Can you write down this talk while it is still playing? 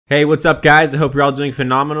Hey, what's up guys? I hope you're all doing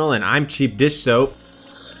phenomenal, and I'm CheapDishSoap.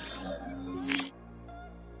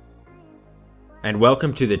 And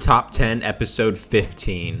welcome to the Top 10 episode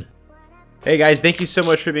 15. Hey guys, thank you so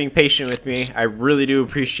much for being patient with me. I really do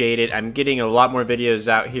appreciate it. I'm getting a lot more videos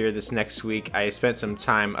out here this next week. I spent some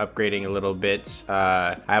time upgrading a little bit.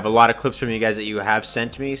 I have a lot of clips from you guys that you have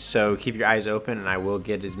sent me, so keep your eyes open and I will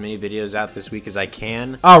get as many videos out this week as I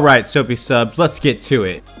can. Alright, Soapy Subs, let's get to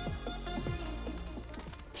it.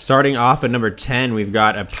 Starting off at number 10, we've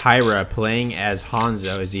got a Pyra playing as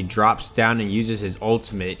Hanzo as he drops down and uses his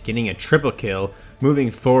ultimate, getting a triple kill, moving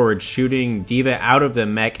forward, shooting D.Va out of the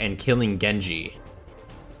mech and killing Genji.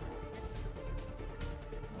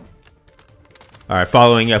 Alright,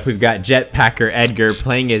 following up, we've got Jetpacker Edgar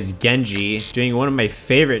playing as Genji, doing one of my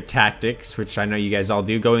favorite tactics, which I know you guys all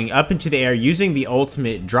do, going up into the air, using the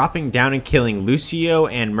ultimate, dropping down and killing Lucio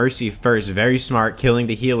and Mercy first. Very smart, killing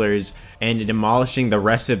the healers and demolishing the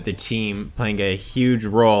rest of the team, playing a huge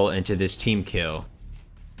role into this team kill.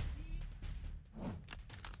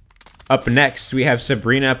 Up next, we have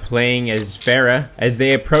Sabrina playing as Pharah. As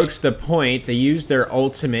they approach the point, they use their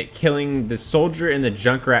ultimate, killing the soldier and the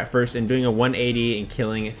Junkrat first and doing a 180 and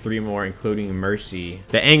killing 3 more, including Mercy.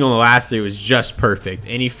 The angle in the last 3 was just perfect.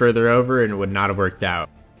 Any further over and it would not have worked out.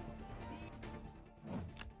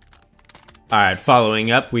 Alright,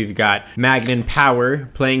 following up, we've got Magnum Power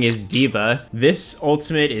playing as D.Va. This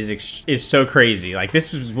ultimate is so crazy. Like,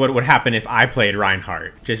 this is what would happen if I played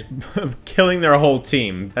Reinhardt. Just killing their whole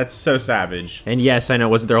team. That's so savage. And yes, I know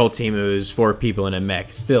it wasn't their whole team, it was 4 people in a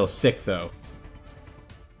mech. Still sick, though.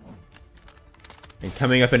 And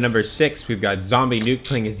coming up at number 6, we've got Zombie Nuke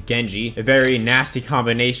playing as Genji. A very nasty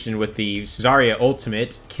combination with the Zarya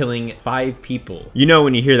ultimate, killing 5 people. You know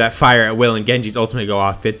when you hear that fire at will and Genji's ultimate go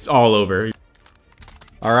off, it's all over.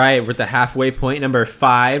 Alright, we're at the halfway point, number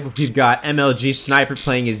 5. We've got MLG Sniper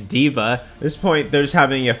playing as D.Va. At this point, they're just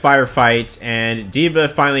having a firefight, and D.Va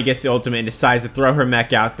finally gets the ultimate and decides to throw her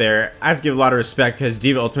mech out there. I have to give a lot of respect because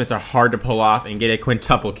D.Va ultimates are hard to pull off and get a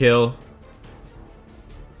quintuple kill.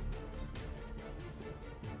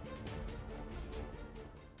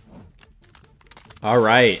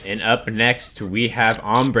 Alright, and up next we have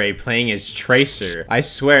Ombre playing as Tracer. I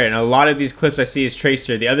swear, in a lot of these clips I see as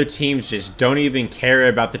Tracer, the other teams just don't even care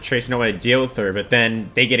about the Tracer, don't want to deal with her, but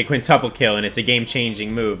then they get a quintuple kill and it's a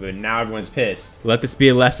game-changing move, and now everyone's pissed. Let this be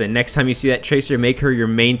a lesson. Next time you see that Tracer, make her your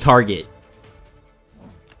main target.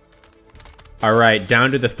 Alright,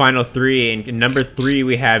 down to the final 3, and number 3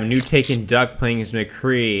 we have New Taken Duck playing as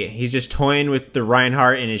McCree. He's just toying with the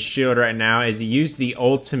Reinhardt and his shield right now as he used the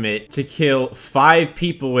ultimate to kill 5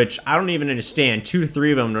 people, which I don't even understand. 2 to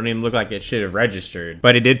 3 of them don't even look like it should have registered.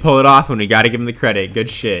 But he did pull it off and we gotta give him the credit.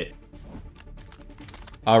 Good shit.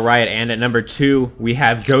 Alright, and at number 2, we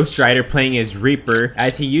have Ghost Rider playing as Reaper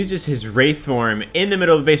as he uses his Wraith form in the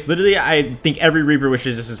middle of the base. Literally, I think every Reaper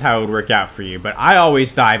wishes this is how it would work out for you, but I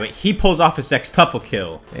always die, but he pulls off a sextuple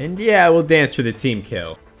kill. And yeah, we'll dance for the team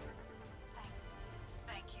kill.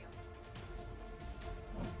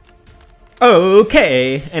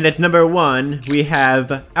 Okay, and at number 1, we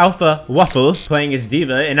have Alpha Waffle playing as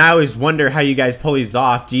D.Va, and I always wonder how you guys pull these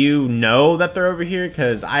off. Do you know that they're over here?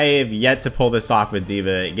 Because I have yet to pull this off with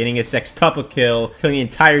D.Va, getting a sextuple kill, killing the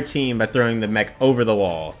entire team by throwing the mech over the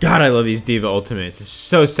wall. God, I love these D.Va ultimates. It's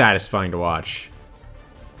so satisfying to watch.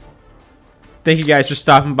 Thank you guys for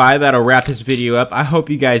stopping by. That'll wrap this video up. I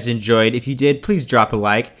hope you guys enjoyed. If you did, please drop a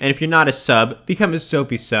like. And if you're not a sub, become a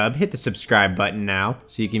Soapy sub. Hit the subscribe button now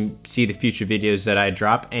so you can see the future videos that I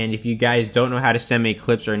drop. And if you guys don't know how to send me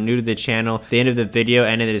clips or are new to the channel, at the end of the video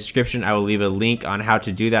and in the description, I will leave a link on how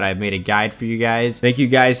to do that. I've made a guide for you guys. Thank you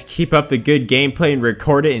guys. Keep up the good gameplay and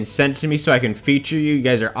record it and send it to me so I can feature you. You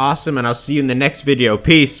guys are awesome, and I'll see you in the next video.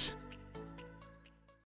 Peace.